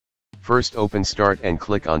First open Start and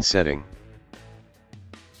click on Setting.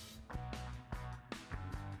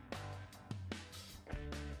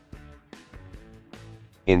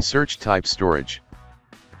 In search type Storage.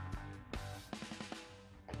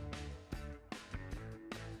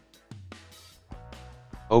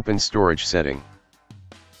 Open Storage Setting.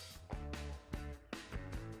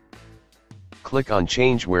 Click on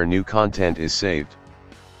Change where new content is saved.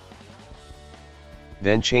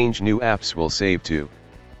 Then change new apps will save to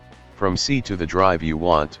from C to the drive you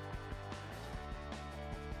want.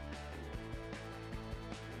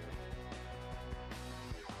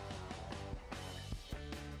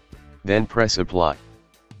 Then press Apply.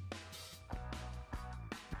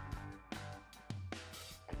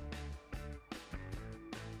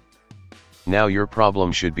 Now your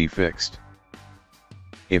problem should be fixed.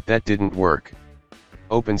 If that didn't work,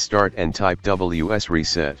 open Start and type WS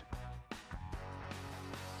Reset.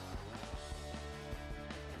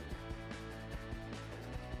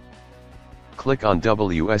 Click on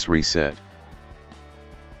WS Reset.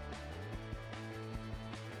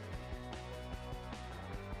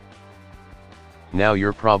 Now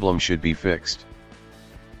your problem should be fixed.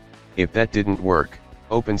 If that didn't work,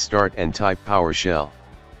 open Start and type PowerShell.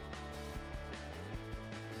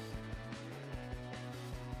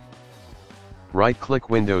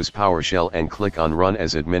 Right-click Windows PowerShell and click on Run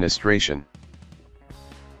as Administration.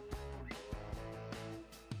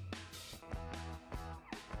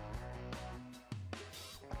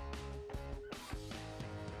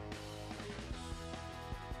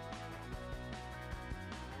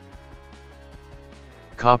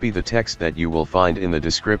 Copy the text that you will find in the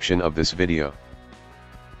description of this video.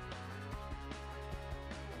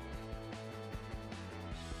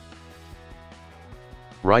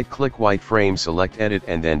 Right-click white frame, select Edit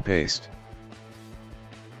and then paste.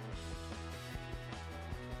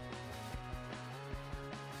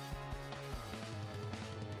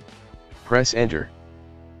 Press Enter.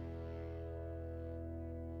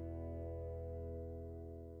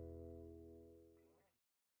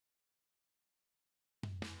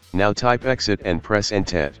 Now type Exit and press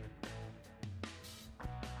Enter.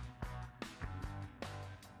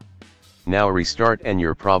 Now restart and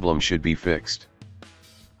your problem should be fixed.